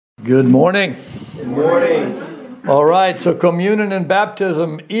Good morning. Good morning. All right, so communion and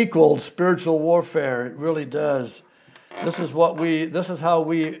baptism equals spiritual warfare. It really does. This is how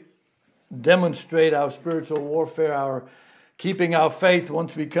we demonstrate our spiritual warfare, our keeping our faith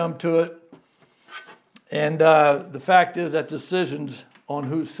once we come to it. And the fact is that decisions on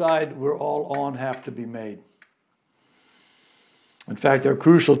whose side we're all on have to be made. In fact, they're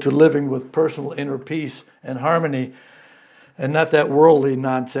crucial to living with personal inner peace and harmony. And not that worldly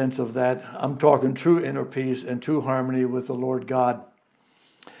nonsense of that. I'm talking true inner peace and true harmony with the Lord God.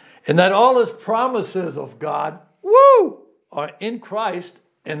 And that all his promises of God, are in Christ,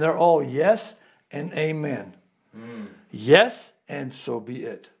 and they're all yes and amen. Yes, and so be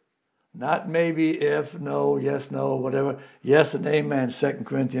it. Not maybe, if, no, yes, no, whatever. Yes and amen, 2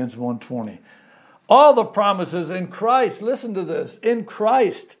 Corinthians 1:20. All the promises in Christ, listen to this, in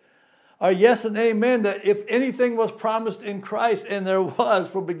Christ are yes and amen, that if anything was promised in Christ, and there was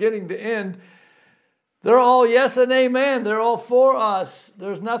from beginning to end, they're all yes and amen. They're all for us.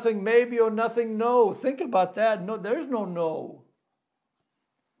 There's nothing maybe or nothing no. Think about that. No, there's no no.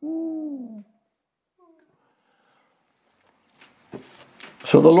 Ooh.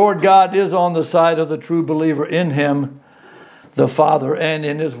 So the Lord God is on the side of the true believer in him, the Father, and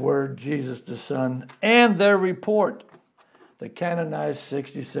in his word, Jesus the Son, and their report. The canonized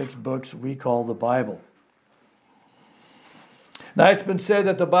 66 books we call the Bible. Now, it's been said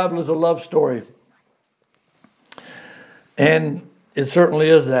that the Bible is a love story. And it certainly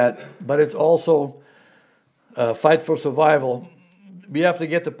is that. But it's also a fight for survival. We have to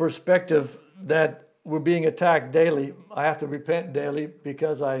get the perspective that we're being attacked daily. I have to repent daily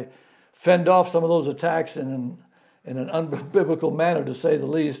because I fend off some of those attacks in an unbiblical manner, to say the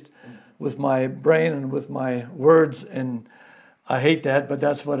least, with my brain and with my words, and I hate that, but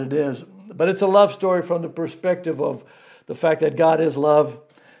that's what it is. But it's a love story from the perspective of the fact that God is love,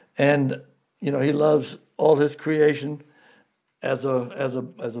 and he loves all his creation as a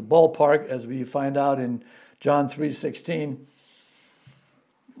ballpark, as we find out in John 3:16.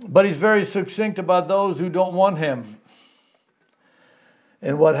 But he's very succinct about those who don't want him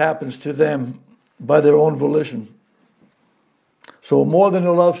and what happens to them by their own volition. So more than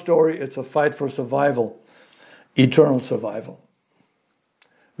a love story, it's a fight for survival, eternal survival.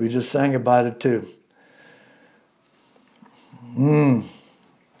 We just sang about it too.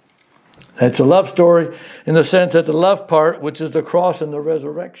 It's a love story in the sense that the love part, which is the cross and the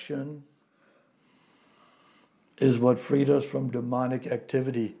resurrection, is what freed us from demonic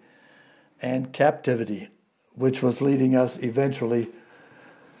activity and captivity, which was leading us eventually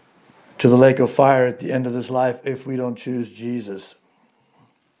to the lake of fire at the end of this life if we don't choose Jesus.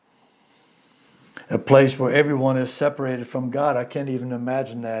 A place where everyone is separated from God. I can't even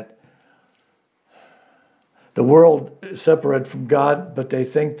imagine that. The world is separated from God, but they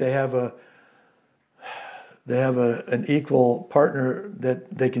think they have an equal partner that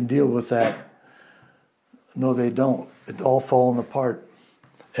they can deal with that. No, they don't. It's all falling apart.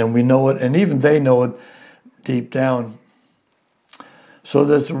 And we know it, and even they know it deep down. So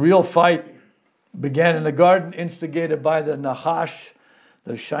this real fight began in the garden, instigated by the Nahash,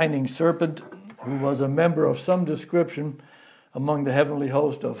 the shining serpent, who was a member of some description among the heavenly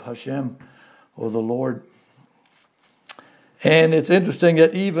host of Hashem, or the Lord. And it's interesting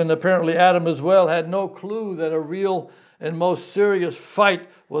that even apparently Adam as well had no clue that a real and most serious fight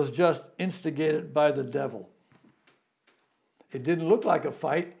was just instigated by the devil. It didn't look like a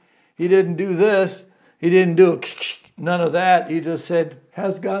fight. He didn't do this. He didn't do none of that. He just said,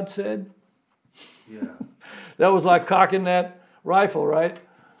 "Has God said?" Yeah. That was like cocking that rifle, right?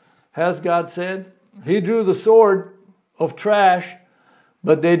 Has God said? He drew the sword of trash,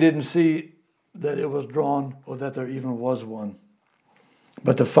 but they didn't see that it was drawn or that there even was one.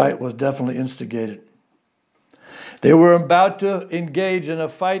 But the fight was definitely instigated. They were about to engage in a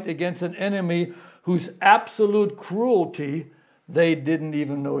fight against an enemy whose absolute cruelty they didn't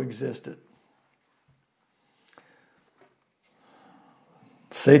even know existed.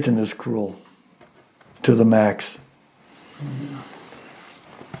 Satan is cruel to the max.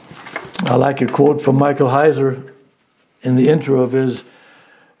 I like a quote from Michael Heiser in the intro of his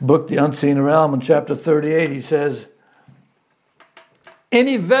book, The Unseen Realm, in chapter 38. He says,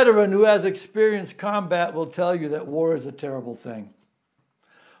 "Any veteran who has experienced combat will tell you that war is a terrible thing.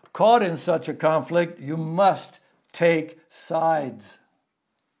 Caught in such a conflict, you must take sides.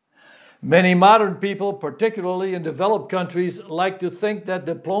 Many modern people, particularly in developed countries, like to think that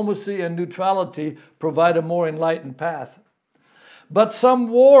diplomacy and neutrality provide a more enlightened path. But some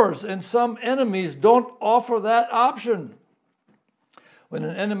wars and some enemies don't offer that option. When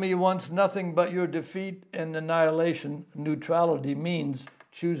an enemy wants nothing but your defeat and annihilation, neutrality means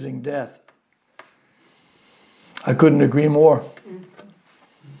choosing death. I couldn't agree more.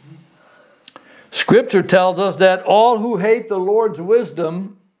 Scripture tells us that all who hate the Lord's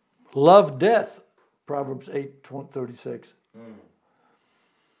wisdom love death. Proverbs 8:36.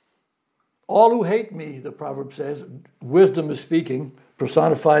 All who hate me, the proverb says, wisdom is speaking,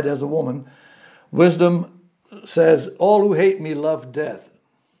 personified as a woman. Wisdom says, all who hate me love death.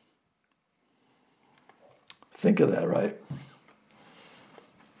 Think of that, right?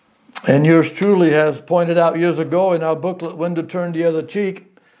 And yours truly has pointed out years ago in our booklet, When to Turn the Other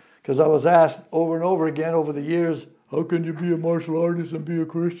Cheek, because I was asked over and over again over the years, how can you be a martial artist and be a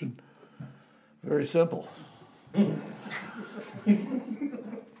Christian? Very simple.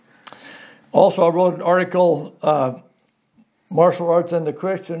 Also, I wrote an article, Martial Arts and the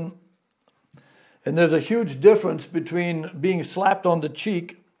Christian, and there's a huge difference between being slapped on the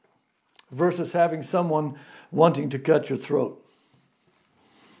cheek versus having someone wanting to cut your throat.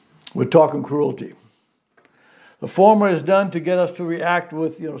 We're talking cruelty. The former is done to get us to react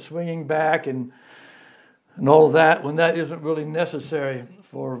with, swinging back and all of that, when that isn't really necessary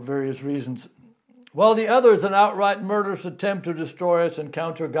for various reasons. While the other is an outright murderous attempt to destroy us and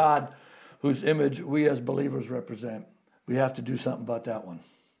counter God, whose image we as believers represent. We have to do something about that one.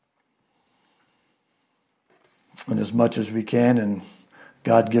 And as much as we can, and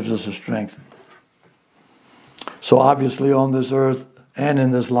God gives us the strength. So obviously on this earth and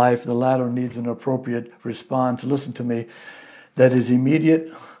in this life, the latter needs an appropriate response, listen to me, that is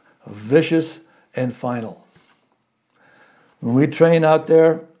immediate, vicious, and final. When we train out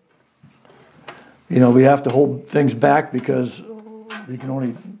there, we have to hold things back because we can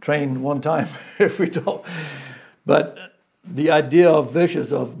only train one time if we don't. But the idea of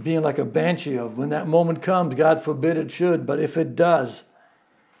vicious, of being like a banshee, of when that moment comes, God forbid it should, but if it does,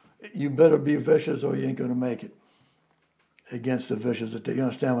 you better be vicious or you ain't going to make it. Against the vicious. You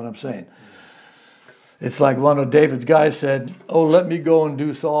understand what I'm saying? It's like one of David's guys said, oh, let me go and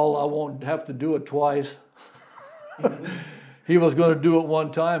do Saul. I won't have to do it twice. He was going to do it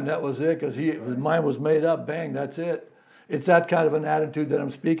one time. That was it, because his mind was made up. Bang, that's it. It's that kind of an attitude that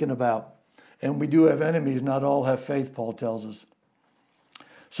I'm speaking about. And we do have enemies. Not all have faith, Paul tells us.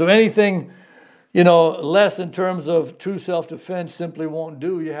 So anything, less in terms of true self-defense simply won't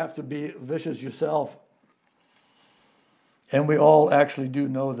do. You have to be vicious yourself. And we all actually do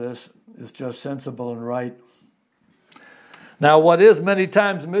know this. It's just sensible and right. Now, what is many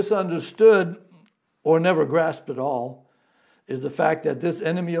times misunderstood or never grasped at all is the fact that this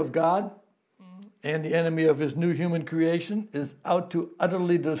enemy of God and the enemy of his new human creation is out to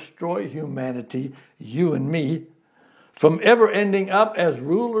utterly destroy humanity, you and me, from ever ending up as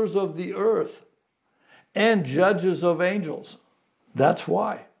rulers of the earth and judges of angels. That's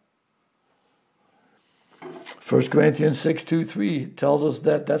why. 1 Corinthians 6:2-3 tells us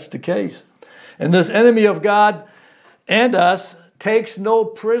that that's the case. And this enemy of God and us takes no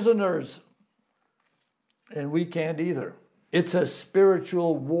prisoners. And we can't either. It's a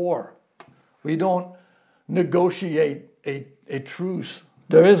spiritual war. We don't negotiate a truce.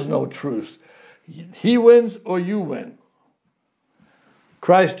 There is no truce. He wins or you win.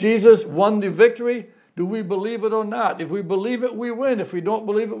 Christ Jesus won the victory. Do we believe it or not? If we believe it, we win. If we don't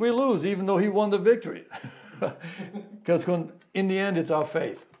believe it, we lose, even though he won the victory. Because in the end, it's our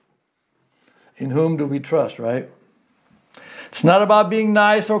faith. In whom do we trust, right? It's not about being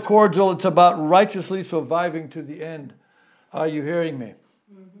nice or cordial. It's about righteously surviving to the end. Are you hearing me?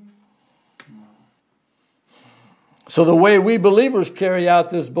 So the way we believers carry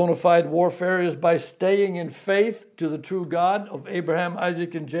out this bona fide warfare is by staying in faith to the true God of Abraham,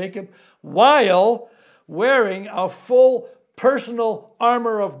 Isaac, and Jacob, while wearing our full personal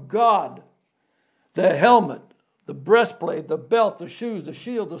armor of God, the helmet, the breastplate, the belt, the shoes, the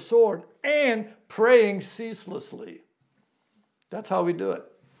shield, the sword, and praying ceaselessly. That's how we do it.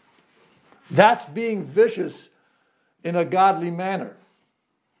 That's being vicious in a godly manner.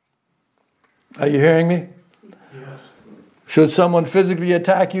 Are you hearing me? Yes. Should someone physically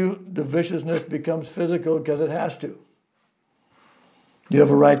attack you, the viciousness becomes physical because it has to. You have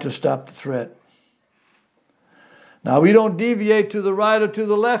a right to stop the threat. Now, we don't deviate to the right or to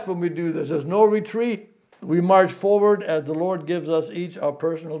the left when we do this. There's no retreat. We march forward as the Lord gives us each our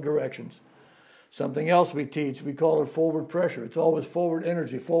personal directions. Something else we teach, we call it forward pressure. It's always forward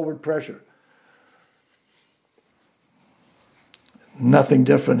energy, forward pressure. Nothing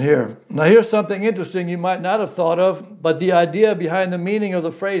different here. Now here's something interesting you might not have thought of, but the idea behind the meaning of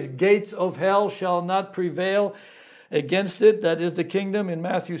the phrase, gates of hell shall not prevail against it, that is the kingdom, in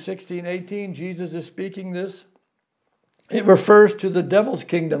Matthew 16:18, Jesus is speaking this. It refers to the devil's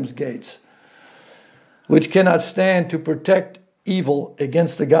kingdom's gates, which cannot stand to protect evil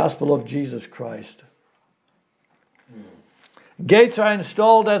against the gospel of Jesus Christ. Gates are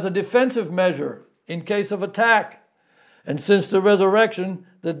installed as a defensive measure in case of attack. And since the resurrection,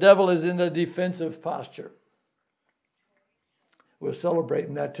 the devil is in a defensive posture. We're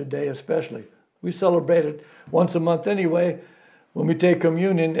celebrating that today especially. We celebrate it once a month anyway when we take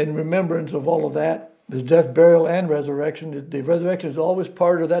communion in remembrance of all of that. There's death, burial, and resurrection. The resurrection is always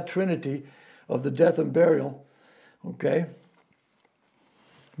part of that trinity of the death and burial. Okay?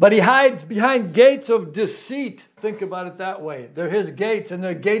 But he hides behind gates of deceit. Think about it that way. They're his gates, and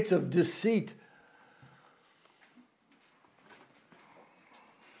they're gates of deceit.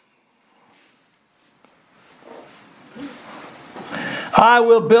 I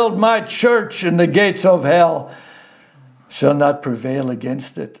will build my church, and the gates of hell shall not prevail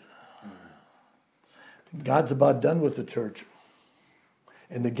against it. God's about done with the church.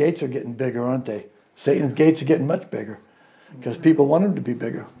 And the gates are getting bigger, aren't they? Satan's gates are getting much bigger because people want him to be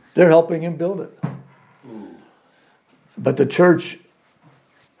bigger. They're helping him build it. But the church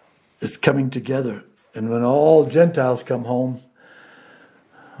is coming together. And when all Gentiles come home,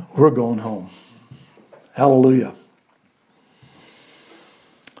 we're going home. Hallelujah.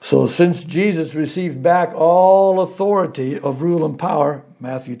 So since Jesus received back all authority of rule and power,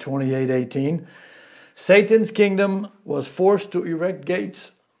 Matthew 28:18, Satan's kingdom was forced to erect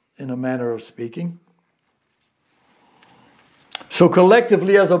gates, in a manner of speaking. So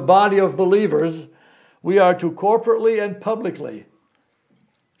collectively, as a body of believers, we are to corporately and publicly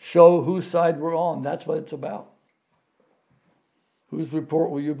show whose side we're on. That's what it's about. Whose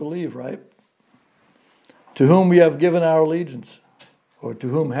report will you believe, right? To whom we have given our allegiance. Or to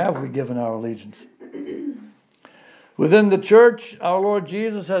whom have we given our allegiance? Within the church, our Lord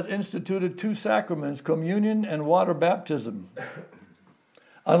Jesus has instituted 2 sacraments, communion and water baptism.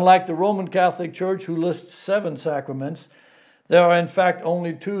 Unlike the Roman Catholic Church, who lists 7 sacraments, there are in fact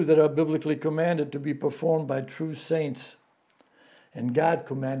only 2 that are biblically commanded to be performed by true saints. And God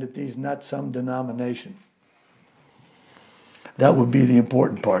commanded these, not some denomination. That would be the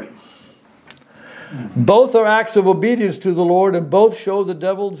important part. Both are acts of obedience to the Lord, and both show the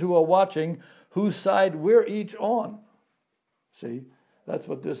devils who are watching whose side we're each on. See, that's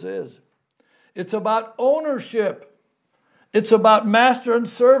what this is. It's about ownership. It's about master and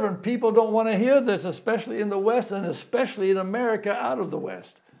servant. People don't want to hear this, especially in the West and especially in America out of the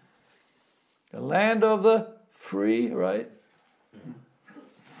West. The land of the free, right?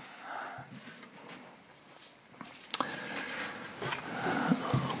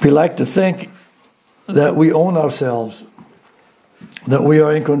 We like to think that we own ourselves, that we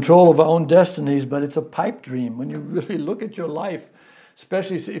are in control of our own destinies, but it's a pipe dream when you really look at your life,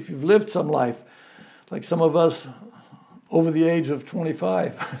 especially if you've lived some life, like some of us over the age of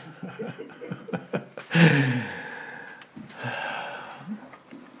 25.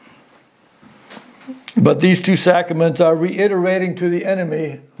 But these 2 sacraments are reiterating to the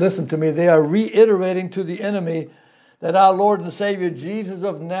enemy, listen to me, they are reiterating to the enemy that our Lord and Savior Jesus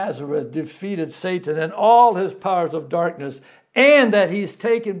of Nazareth defeated Satan and all his powers of darkness, and that he's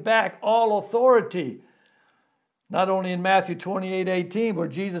taken back all authority. Not only in Matthew 28:18, where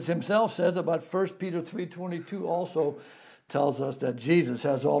Jesus himself says about 1 Peter 3:22 also tells us that Jesus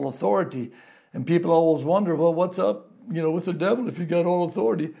has all authority. And people always wonder, well, what's up, with the devil if you got all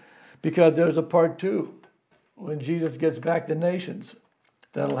authority? Because there's a part 2 when Jesus gets back the nations.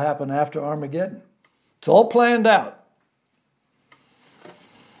 That'll happen after Armageddon. It's all planned out.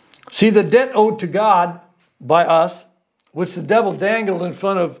 See, the debt owed to God by us, which the devil dangled in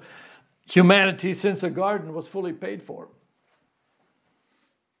front of humanity since the garden, was fully paid for.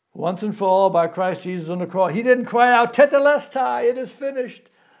 Once and for all by Christ Jesus on the cross. He didn't cry out, "Tetelestai, it is finished,"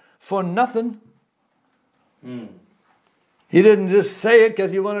 for nothing. He didn't just say it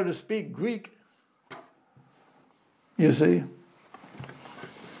because he wanted to speak Greek. You see?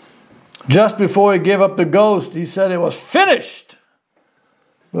 Just before he gave up the ghost, he said it was finished.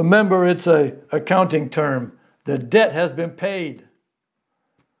 Remember, it's an accounting term. The debt has been paid.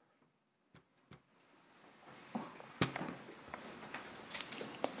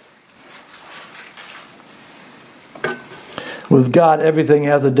 With God, everything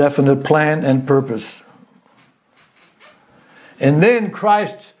has a definite plan and purpose. And then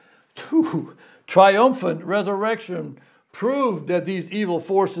Christ's triumphant resurrection proved that these evil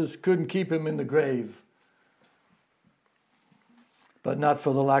forces couldn't keep him in the grave. But not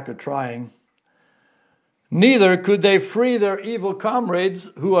for the lack of trying. Neither could they free their evil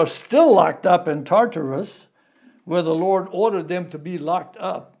comrades who are still locked up in Tartarus, where the Lord ordered them to be locked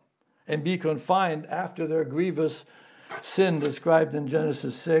up and be confined after their grievous sin described in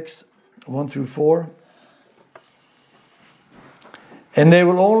Genesis 6, 1-4. And they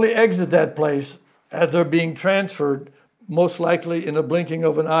will only exit that place as they're being transferred, most likely in a blinking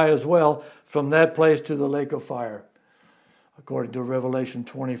of an eye as well, from that place to the lake of fire, according to Revelation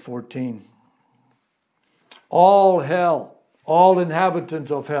 20:14. All hell, all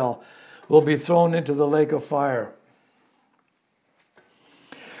inhabitants of hell will be thrown into the lake of fire.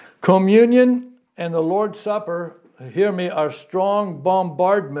 Communion and the Lord's Supper, hear me, are strong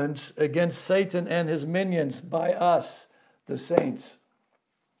bombardments against Satan and his minions by us, the saints,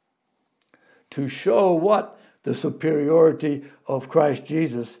 to show what? The superiority of Christ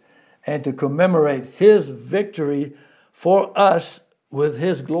Jesus, and to commemorate his victory for us with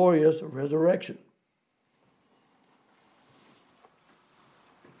his glorious resurrection.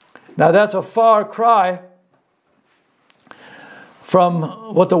 Now that's a far cry from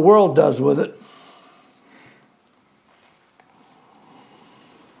what the world does with it.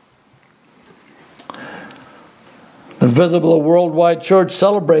 The visible worldwide church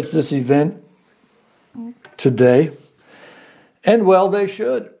celebrates this event today, and well, they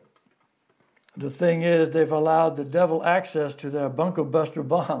should. The thing is, they've allowed the devil access to their bunker buster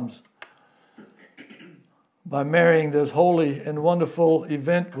bombs by marrying this holy and wonderful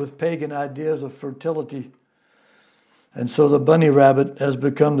event with pagan ideas of fertility. And so the bunny rabbit has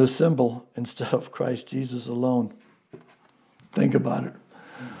become the symbol instead of Christ Jesus alone. Think about it.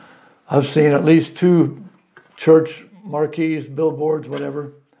 I've seen at least 2 church marquees, billboards,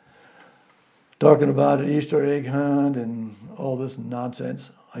 whatever, talking about an Easter egg hunt and all this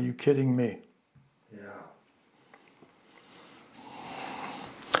nonsense. Are you kidding me? Yeah.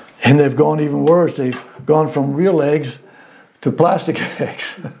 And they've gone even worse. They've gone from real eggs to plastic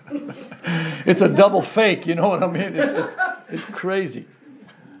eggs. It's a double fake, you know what I mean? It's crazy.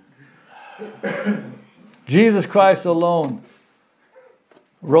 Jesus Christ alone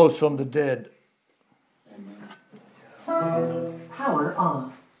rose from the dead. Power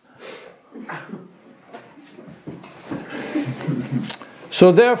off.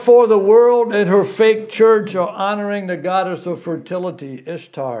 So therefore the world and her fake church are honoring the goddess of fertility,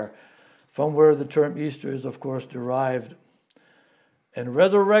 Ishtar, from where the term Easter is, of course, derived. And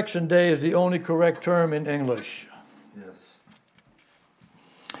Resurrection Day is the only correct term in English. Yes.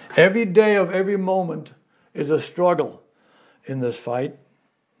 Every day of every moment is a struggle in this fight.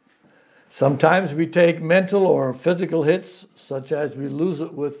 Sometimes we take mental or physical hits, such as we lose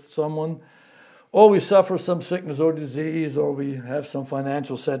it with someone, or we suffer some sickness or disease, or we have some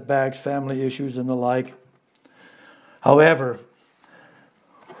financial setbacks, family issues, and the like. However,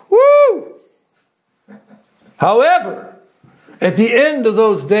 at the end of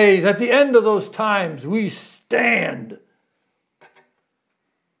those days, at the end of those times, we stand.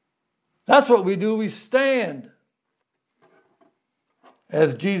 That's what we do, we stand.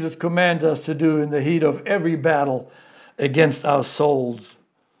 As Jesus commands us to do in the heat of every battle against our souls.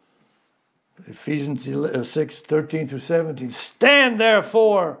 Ephesians 6:13-17. Stand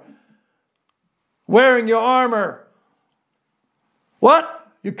therefore, wearing your armor.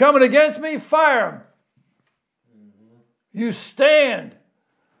 What? You coming against me? Fire them. You stand.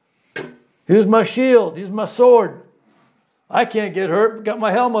 Here's my shield. Here's my sword. I can't get hurt. Got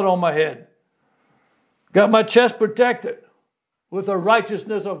my helmet on my head. Got my chest protected with the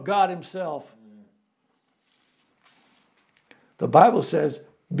righteousness of God himself. The Bible says,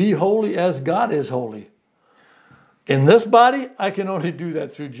 be holy as God is holy. In this body, I can only do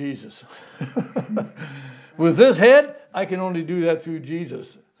that through Jesus. With this head, I can only do that through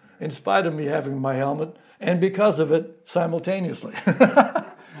Jesus, in spite of me having my helmet, and because of it, simultaneously.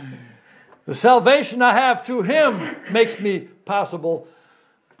 The salvation I have through him makes me possible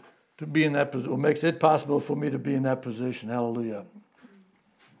to be in that position, or makes it possible for me to be in that position. Hallelujah.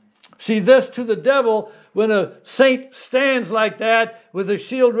 See, this to the devil, when a saint stands like that, with his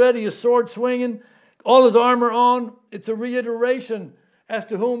shield ready, his sword swinging, all his armor on, it's a reiteration as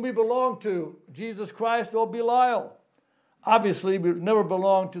to whom we belong to, Jesus Christ or Belial. Obviously, we never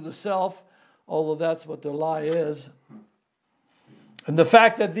belong to the self, although that's what the lie is. And the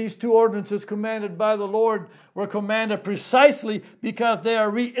fact that these 2 ordinances commanded by the Lord were commanded precisely because they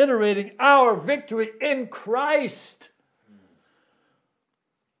are reiterating our victory in Christ.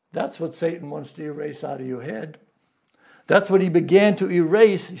 That's what Satan wants to erase out of your head. That's what he began to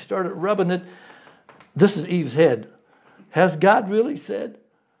erase. He started rubbing it. This is Eve's head. Has God really said,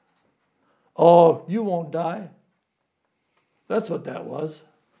 oh, you won't die? That's what that was.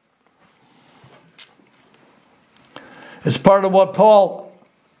 It's part of what Paul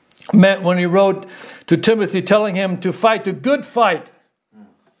meant when he wrote to Timothy, telling him to fight the good fight.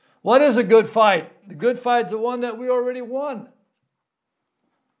 What is a good fight? The good fight's the one that we already won.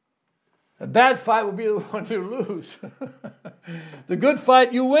 A bad fight will be the one you lose. The good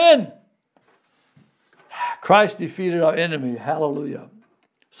fight, you win. Christ defeated our enemy. Hallelujah.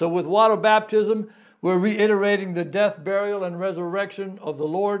 So with water baptism, we're reiterating the death, burial, and resurrection of the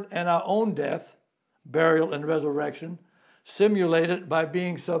Lord and our own death, burial, and resurrection, simulated by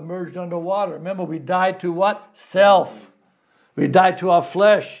being submerged underwater. Remember, we died to what? Self. We died to our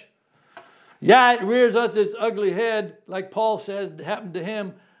flesh. Yeah, it rears us its ugly head, like Paul says it happened to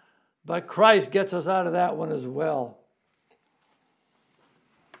him, but Christ gets us out of that one as well.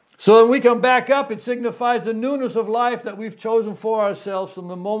 So when we come back up, it signifies the newness of life that we've chosen for ourselves from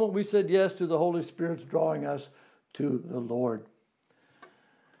the moment we said yes to the Holy Spirit's drawing us to the Lord.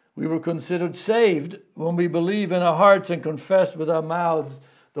 We were considered saved when we believe in our hearts and confess with our mouths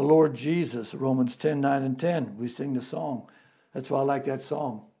the Lord Jesus. Romans 10:9 and 10. We sing the song. That's why I like that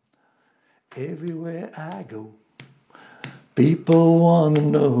song. Everywhere I go, people want to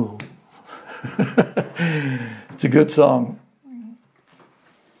know. It's a good song.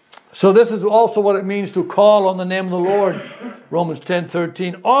 So this is also what it means to call on the name of the Lord. Romans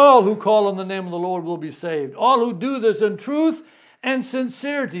 10:13. All who call on the name of the Lord will be saved. All who do this in truth and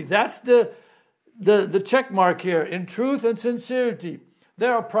sincerity. That's the check mark here. In truth and sincerity. They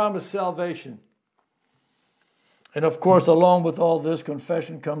are promised salvation. And of course, along with all this,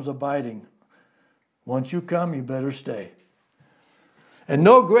 confession comes abiding. Once you come, you better stay. And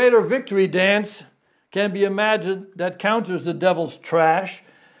no greater victory dance can be imagined that counters the devil's trash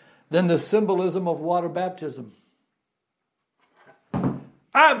than the symbolism of water baptism.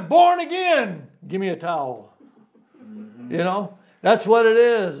 I'm born again. Give me a towel. You know, that's what it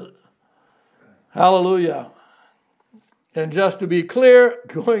is. Hallelujah. And just to be clear,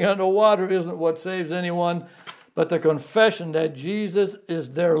 going under water isn't what saves anyone, but the confession that Jesus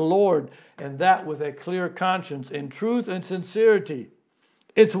is their Lord, and that with a clear conscience, in truth and sincerity.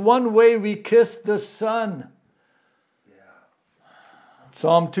 It's one way we kiss the Son.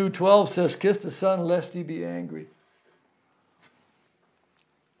 Psalm 2:12 says, kiss the Son lest he be angry.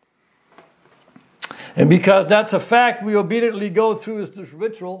 And because that's a fact, we obediently go through this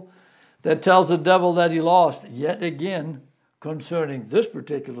ritual that tells the devil that he lost yet again concerning this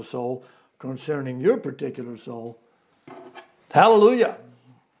particular soul, concerning your particular soul. Hallelujah.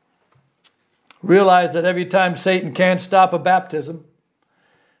 Realize that every time Satan can't stop a baptism,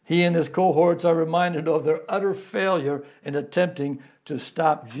 he and his cohorts are reminded of their utter failure in attempting to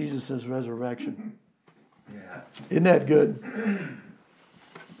stop Jesus' resurrection. Yeah. Isn't that good?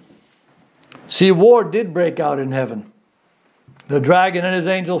 See, war did break out in heaven. The dragon and his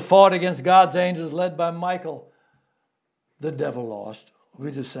angels fought against God's angels led by Michael. The devil lost.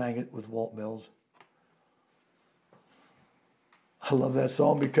 We just sang it with Walt Mills. I love that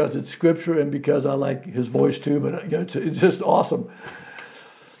song because it's scripture and because I like his voice too, but it's just awesome.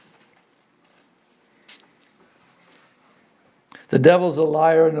 The devil's a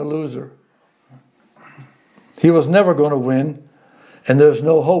liar and a loser. He was never going to win, and there's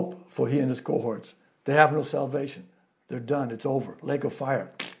no hope for he and his cohorts. They have no salvation. They're done. It's over. Lake of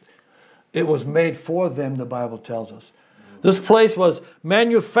fire. It was made for them, the Bible tells us. This place was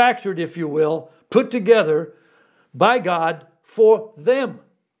manufactured, if you will, put together by God for them.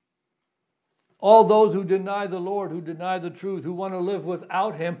 All those who deny the Lord, who deny the truth, who want to live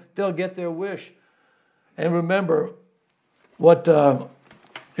without him, they'll get their wish. And remember what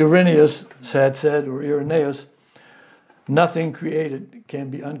Irenaeus had said, or Irenaeus, nothing created can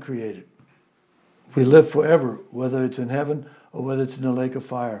be uncreated. We live forever, whether it's in heaven or whether it's in the lake of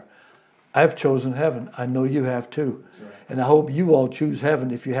fire. I've chosen heaven. I know you have too. Right. And I hope you all choose heaven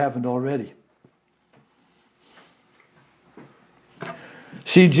if you haven't already.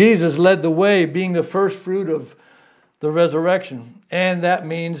 See, Jesus led the way, being the first fruit of the resurrection. And that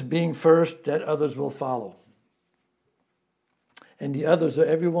means being first, that others will follow. And the others are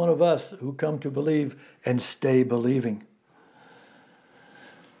every one of us who come to believe and stay believing.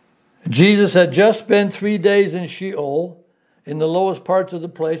 Jesus had just spent 3 days in Sheol, in the lowest parts of the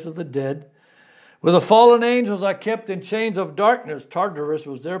place of the dead, where the fallen angels are kept in chains of darkness. Tartarus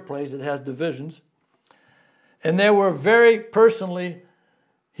was their place. It has divisions. And they were very personally,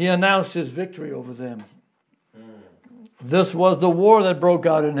 he announced his victory over them. This was the war that broke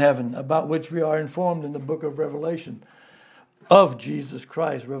out in heaven, about which we are informed in the book of Revelation of Jesus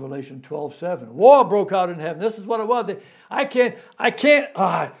Christ, Revelation 12:7. War broke out in heaven. This is what it was. I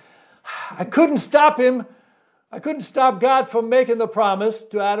couldn't stop him. I couldn't stop God from making the promise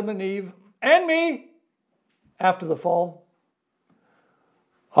to Adam and Eve and me after the fall.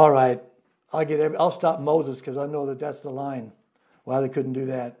 All right, I'll stop Moses because I know that that's the line. Why they couldn't do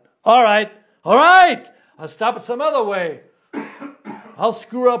that. All right, I'll stop it some other way. I'll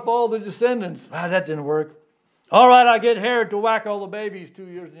screw up all the descendants. That didn't work. All right, I'll get Herod to whack all the babies 2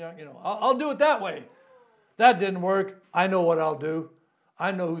 years young. I'll do it that way. That didn't work. I know what I'll do.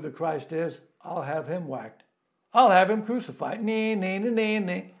 I know who the Christ is. I'll have him whacked. I'll have him crucified. Nee, nee, nee, nee,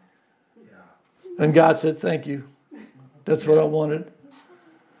 nee. Yeah. And God said, thank you. That's what I wanted.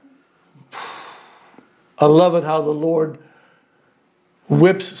 I love it how the Lord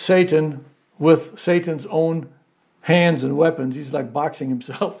whips Satan with Satan's own hands and weapons. He's like boxing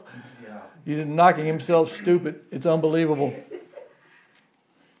himself. Yeah. He's knocking himself stupid. It's unbelievable.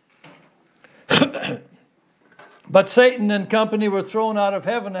 But Satan and company were thrown out of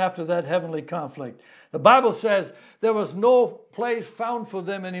heaven after that heavenly conflict. The Bible says there was no place found for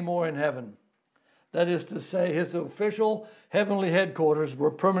them anymore in heaven. That is to say, his official heavenly headquarters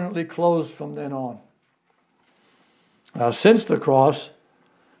were permanently closed from then on. Now, since the cross,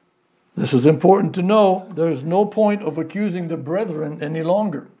 this is important to know, there's no point of accusing the brethren any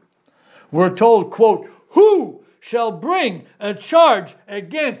longer. We're told, quote, who shall bring a charge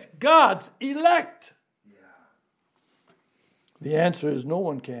against God's elect? The answer is no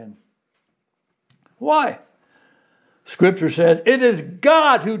one can. Why? Scripture says it is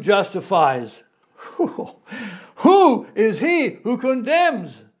God who justifies. Who is he who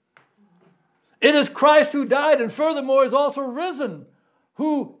condemns? It is Christ who died and furthermore is also risen,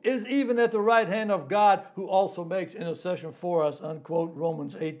 who is even at the right hand of God, who also makes intercession for us, unquote,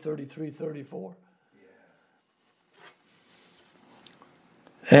 Romans 8:33-34.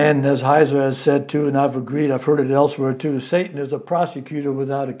 And as Heiser has said too, and I've agreed, I've heard it elsewhere too, Satan is a prosecutor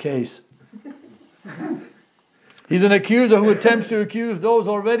without a case. He's an accuser who attempts to accuse those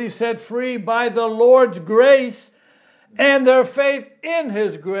already set free by the Lord's grace and their faith in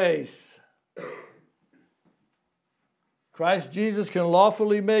his grace. Christ Jesus can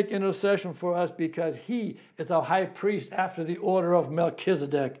lawfully make intercession for us because he is our high priest after the order of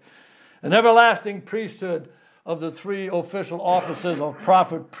Melchizedek, an everlasting priesthood of the three official offices of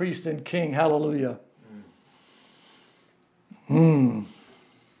prophet, priest, and king. Hallelujah. And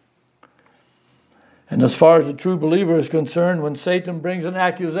as far as the true believer is concerned, when Satan brings an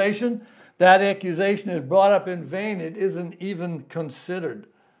accusation, that accusation is brought up in vain. It isn't even considered.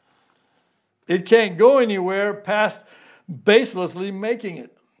 It can't go anywhere past baselessly making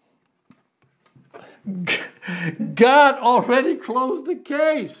it. God already closed the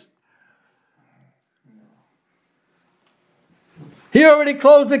case. He already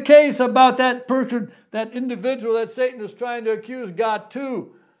closed the case about that person, that individual that Satan is trying to accuse God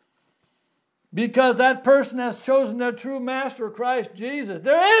to. Because that person has chosen their true master, Christ Jesus.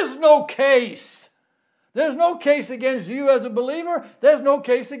 There is no case. There's no case against you as a believer. There's no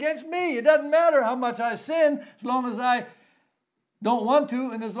case against me. It doesn't matter how much I sin, as long as I don't want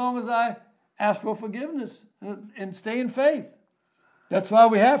to, and as long as I ask for forgiveness and stay in faith. That's why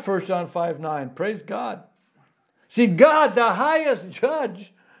we have 1 John 5:9. Praise God. See, God, the highest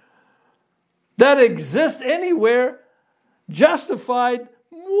judge that exists anywhere, justified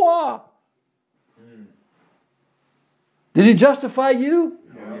moi. Did he justify you?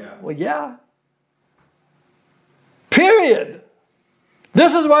 Yeah. Well, yeah. Period.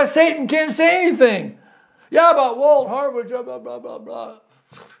 This is why Satan can't say anything. Yeah, about Walt Hartwich, blah, blah, blah, blah, blah.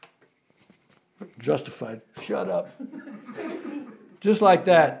 Justified. Shut up. Just like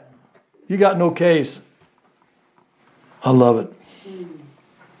that. You got no case. I love it.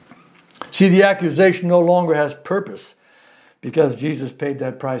 See, the accusation no longer has purpose because Jesus paid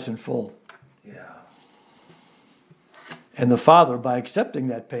that price in full. Yeah. And the Father, by accepting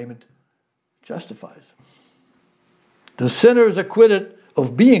that payment, justifies. The sinner is acquitted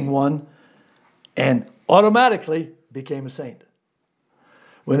of being one and automatically became a saint.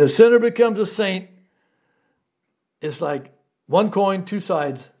 When a sinner becomes a saint, it's like one coin, two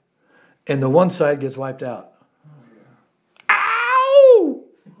sides, and the one side gets wiped out.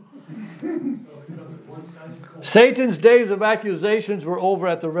 Satan's days of accusations were over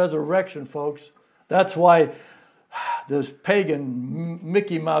at the resurrection, folks. That's why this pagan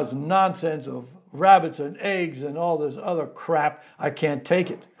Mickey Mouse nonsense of rabbits and eggs and all this other crap, I can't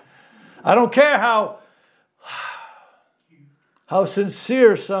take it. I don't care how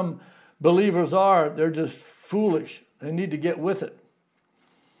sincere some believers are. They're just foolish. They need to get with it.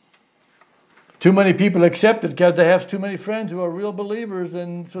 Too many people accept it because they have too many friends who are real believers,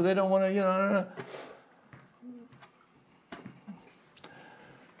 and so they don't want to,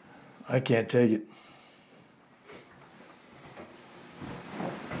 I can't take it.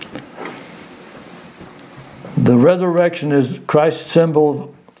 The resurrection is Christ's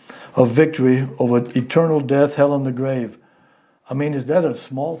symbol of victory over eternal death, hell, and the grave. I mean, is that a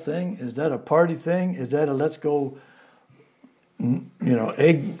small thing? Is that a party thing? Is that a let's go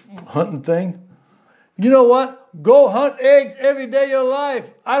egg hunting thing. You know what? Go hunt eggs every day of your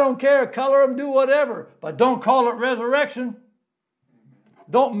life. I don't care. Color them, do whatever. But don't call it resurrection.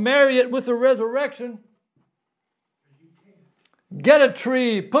 Don't marry it with the resurrection. Get a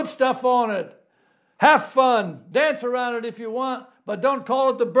tree. Put stuff on it. Have fun. Dance around it if you want. But don't call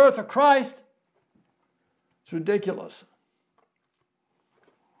it the birth of Christ. It's ridiculous.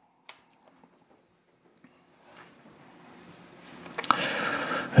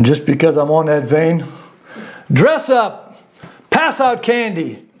 And just because I'm on that vein, dress up, pass out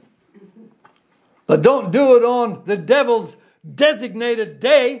candy, but don't do it on the devil's designated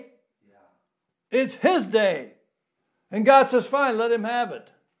day. It's his day. And God says, fine, let him have it.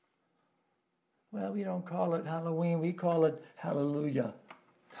 Well, we don't call it Halloween, we call it Hallelujah.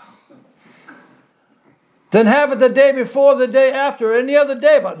 Then have it the day before, the day after, any other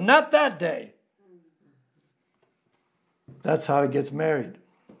day, but not that day. That's how he gets married.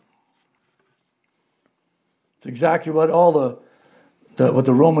 It's exactly what what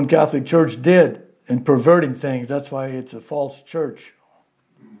the Roman Catholic Church did in perverting things. That's why it's a false church.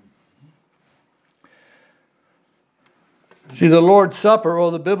 See, the Lord's Supper,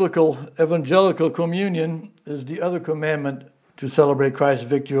 or the biblical evangelical communion, is the other commandment to celebrate Christ's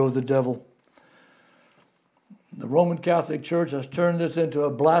victory over the devil. The Roman Catholic Church has turned this into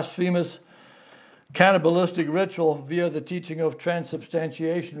a blasphemous, cannibalistic ritual via the teaching of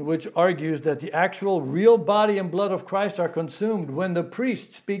transubstantiation, which argues that the actual real body and blood of Christ are consumed when the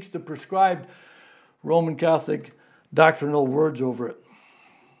priest speaks the prescribed Roman Catholic doctrinal words over it.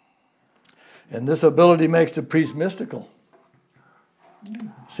 And this ability makes the priest mystical.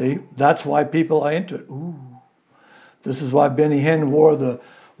 See, that's why people are into it. Ooh. This is why Benny Hinn wore the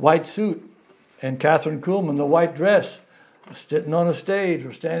white suit and Catherine Kuhlman the white dress. Sitting on a stage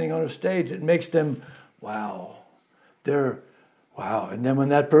or standing on a stage, it makes them, wow. Wow. And then when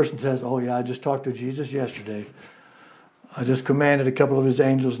that person says, oh yeah, I just talked to Jesus yesterday. I just commanded a couple of his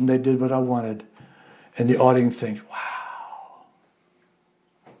angels and they did what I wanted. And the audience thinks, wow.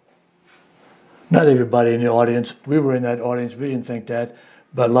 Not everybody in the audience. We were in that audience. We didn't think that,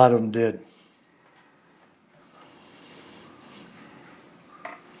 but a lot of them did.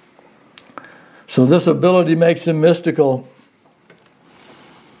 So this ability makes them mystical.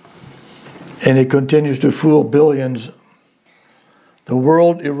 And it continues to fool billions. The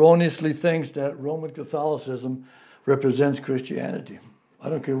world erroneously thinks that Roman Catholicism represents Christianity. I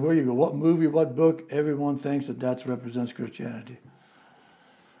don't care where you go, what movie, what book, everyone thinks that represents Christianity.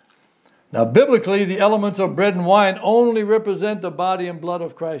 Now, biblically, the elements of bread and wine only represent the body and blood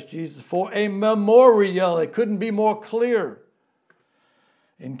of Christ Jesus for a memorial. It couldn't be more clear.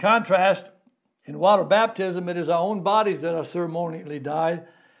 In contrast, in water baptism, it is our own bodies that are ceremonially died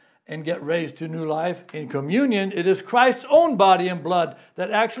and get raised to new life. In communion, it is Christ's own body and blood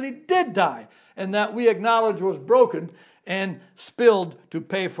that actually did die and that we acknowledge was broken and spilled to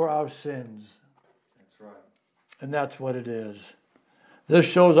pay for our sins. That's right. And that's what it is. This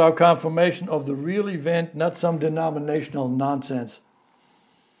shows our confirmation of the real event, not some denominational nonsense.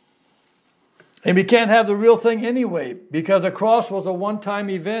 And we can't have the real thing anyway, because the cross was a one-time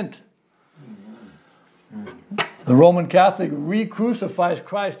event. The Roman Catholic re-crucifies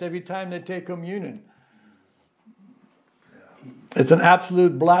Christ every time they take communion. It's an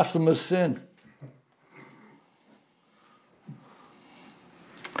absolute blasphemous sin.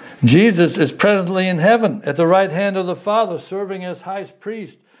 Jesus is presently in heaven at the right hand of the Father, serving as high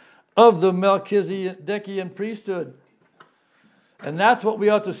priest of the Melchizedekian priesthood. And that's what we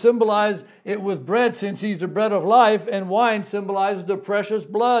ought to symbolize it with bread, since he's the bread of life, and wine symbolizes the precious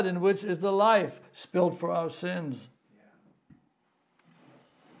blood in which is the life spilled for our sins.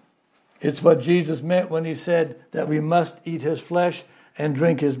 It's what Jesus meant when he said that we must eat his flesh and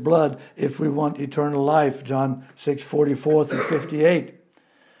drink his blood if we want eternal life, John 6:44-58.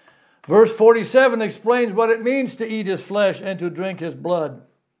 Verse 47 explains what it means to eat his flesh and to drink his blood.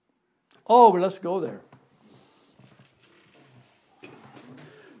 Oh, well, let's go there.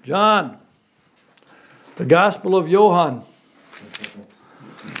 John, the Gospel of Johann,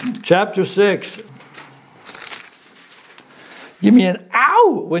 chapter 6. Give me an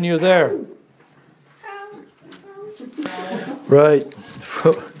ow when you're there. Right.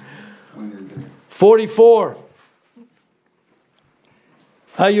 44.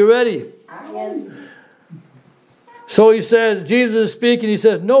 Are you ready? Yes. So he says, Jesus is speaking, he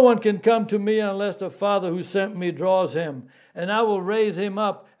says, no one can come to me unless the Father who sent me draws him, and I will raise him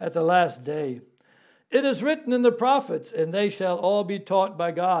up at the last day. It is written in the prophets, and they shall all be taught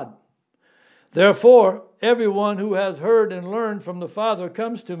by God. Therefore, everyone who has heard and learned from the Father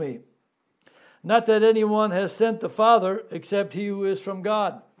comes to me. Not that anyone has sent the Father except he who is from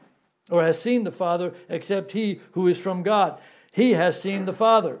God, or has seen the Father except he who is from God. He has seen the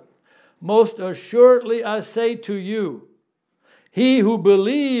Father. Most assuredly I say to you, he who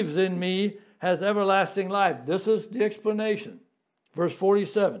believes in me has everlasting life. This is the explanation. Verse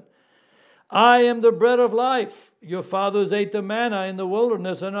 47. I am the bread of life. Your fathers ate the manna in the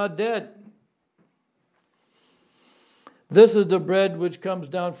wilderness and are dead. This is the bread which comes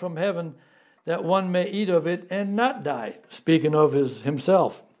down from heaven, that one may eat of it and not die. Speaking of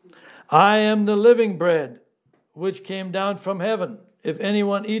himself. I am the living bread which came down from heaven. If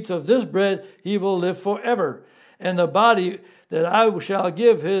anyone eats of this bread, he will live forever. And the body that I shall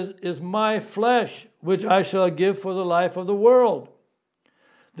give is my flesh, which I shall give for the life of the world.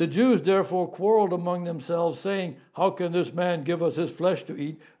 The Jews therefore quarreled among themselves, saying, how can this man give us his flesh to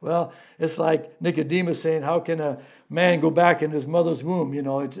eat? Well, it's like Nicodemus saying, how can a man go back in his mother's womb? You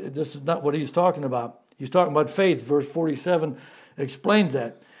know, this is not what he's talking about. He's talking about faith. Verse 47 explains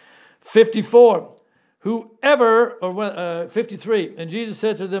that. 54. 53. And Jesus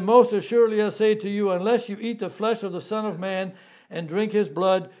said to them, most assuredly I say to you, unless you eat the flesh of the Son of Man and drink his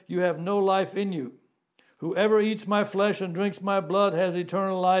blood, you have no life in you. Whoever eats my flesh and drinks my blood has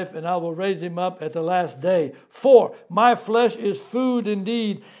eternal life, and I will raise him up at the last day. 4. My flesh is food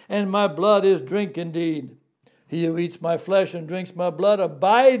indeed, and my blood is drink indeed. He who eats my flesh and drinks my blood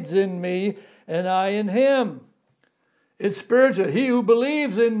abides in me, and I in him. It's spiritual. He who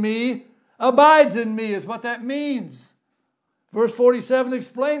believes in me abides in me is what that means. Verse 47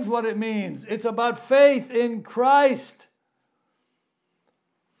 explains what it means. It's about faith in Christ.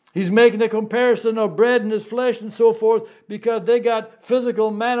 He's making a comparison of bread and his flesh and so forth because they got physical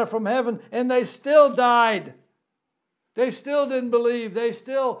manna from heaven and they still died. They still didn't believe. They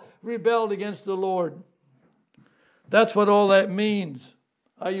still rebelled against the Lord. That's what all that means.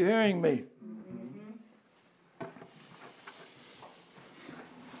 Are you hearing me?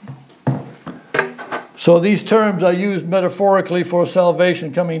 So these terms are used metaphorically for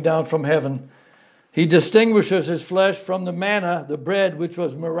salvation coming down from heaven. He distinguishes his flesh from the manna, the bread, which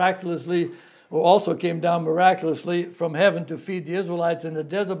was miraculously, or also came down miraculously from heaven to feed the Israelites in the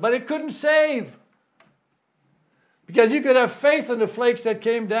desert, but it couldn't save. Because you could have faith in the flakes that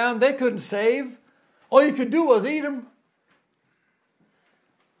came down, they couldn't save. All you could do was eat them.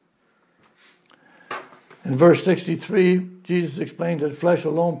 In verse 63, Jesus explains that flesh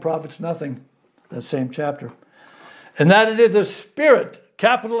alone profits nothing. That same chapter. And that it is the Spirit,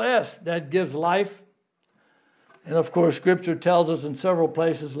 capital S, that gives life. And of course, Scripture tells us in several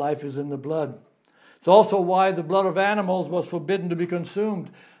places life is in the blood. It's also why the blood of animals was forbidden to be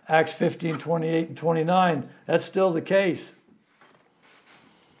consumed. Acts 15, 28 and 29. That's still the case.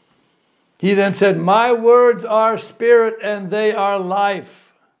 He then said, my words are spirit and they are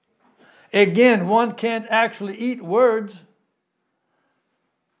life. Again, one can't actually eat words.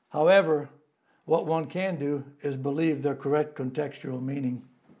 However, what one can do is believe their correct contextual meaning.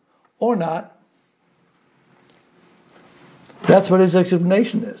 Or not. That's what his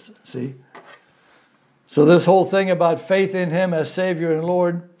explanation is, see? So this whole thing about faith in him as Savior and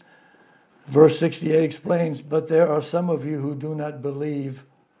Lord, verse 68 explains, but there are some of you who do not believe.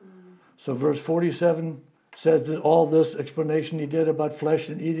 So verse 47 says that all this explanation he did about flesh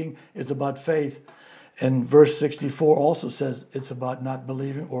and eating is about faith. And verse 64 also says it's about not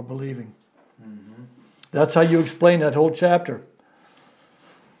believing or believing. Mm-hmm. That's how you explain that whole chapter.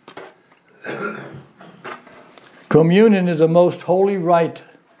 Communion is a most holy rite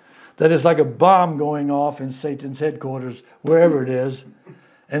that is like a bomb going off in Satan's headquarters, wherever it is,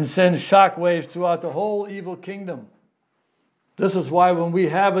 and sends shockwaves throughout the whole evil kingdom. This is why when we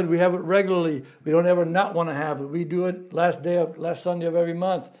have it regularly. We don't ever not want to have it. We do it last Sunday of every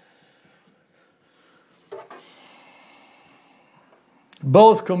month.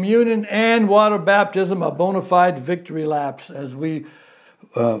 Both communion and water baptism are bona fide victory laps, as we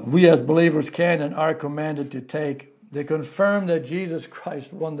as believers can and are commanded to take. They confirm that Jesus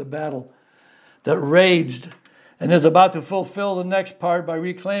Christ won the battle that raged and is about to fulfill the next part by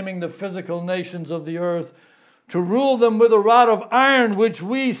reclaiming the physical nations of the earth to rule them with a rod of iron, which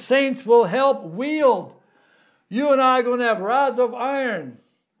we saints will help wield. You and I are going to have rods of iron.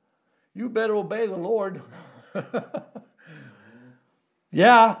 You better obey the Lord.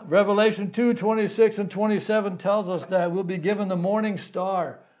 Yeah, Revelation 2, 26 and 27 tells us that we'll be given the morning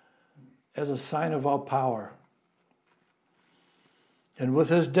star as a sign of our power. And with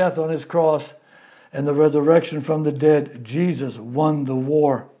his death on his cross and the resurrection from the dead, Jesus won the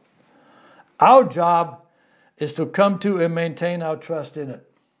war. Our job is to come to and maintain our trust in it.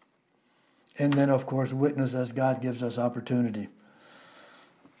 And then, of course, witness as God gives us opportunity.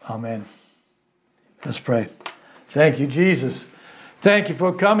 Amen. Let's pray. Thank you, Jesus. Thank you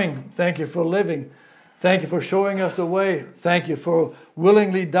for coming. Thank you for living. Thank you for showing us the way. Thank you for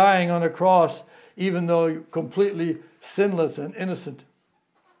willingly dying on a cross, even though you're completely sinless and innocent.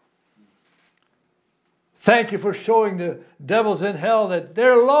 Thank you for showing the devils in hell that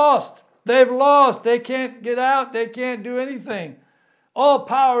they're lost. They've lost. They can't get out. They can't do anything. All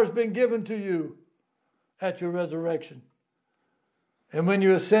power has been given to you at your resurrection. And when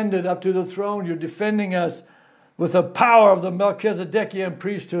you ascended up to the throne, you're defending us with the power of the Melchizedekian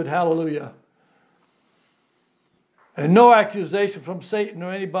priesthood. Hallelujah. And no accusation from Satan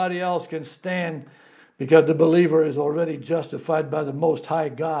or anybody else can stand, because the believer is already justified by the Most High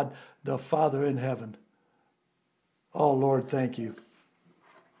God, the Father in heaven. Oh, Lord, thank you.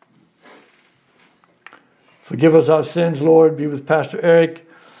 Forgive us our sins, Lord. Be with Pastor Eric,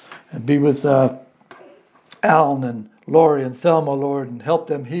 and be with Alan and Lori and Thelma, Lord, and help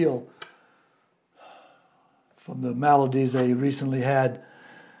them heal from the maladies they recently had.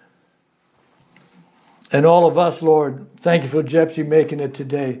 And all of us, Lord, thank you for Jepsy making it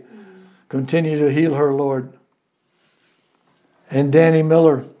today. Continue to heal her, Lord. And Danny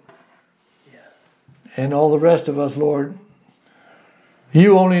Miller. And all the rest of us, Lord.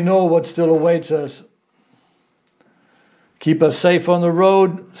 You only know what still awaits us. Keep us safe on the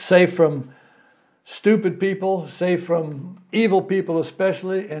road, safe from stupid people, safe from evil people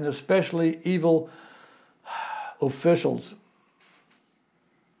especially, and especially evil officials.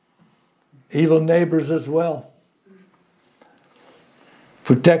 Evil neighbors as well.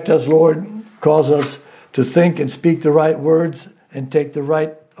 Protect us, Lord. Cause us to think and speak the right words and take the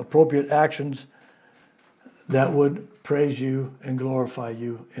right appropriate actions that would praise you and glorify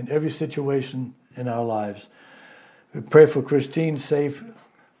you in every situation in our lives. We pray for Christine's safe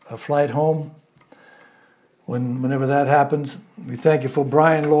flight home whenever that happens. We thank you for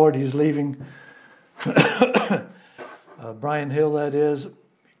Brian, Lord. He's leaving. Brian Hill, that is.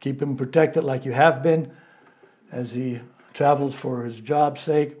 Keep him protected like you have been as he travels for his job's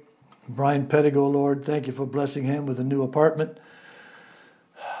sake. Brian Pettigo, Lord, thank you for blessing him with a new apartment.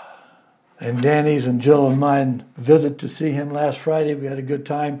 And Danny's and Jill and mine visit to see him last Friday. We had a good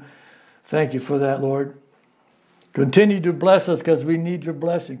time. Thank you for that, Lord. Continue to bless us because we need your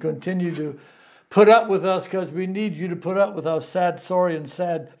blessing. Continue to put up with us because we need you to put up with our sad, sorry, and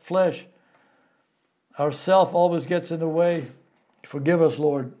sad flesh. Our self always gets in the way. Forgive us,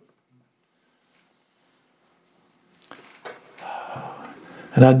 Lord.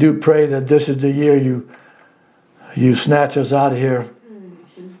 And I do pray that this is the year you snatch us out of here.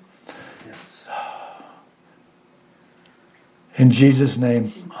 Yes. In Jesus'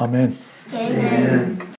 name, amen. Amen.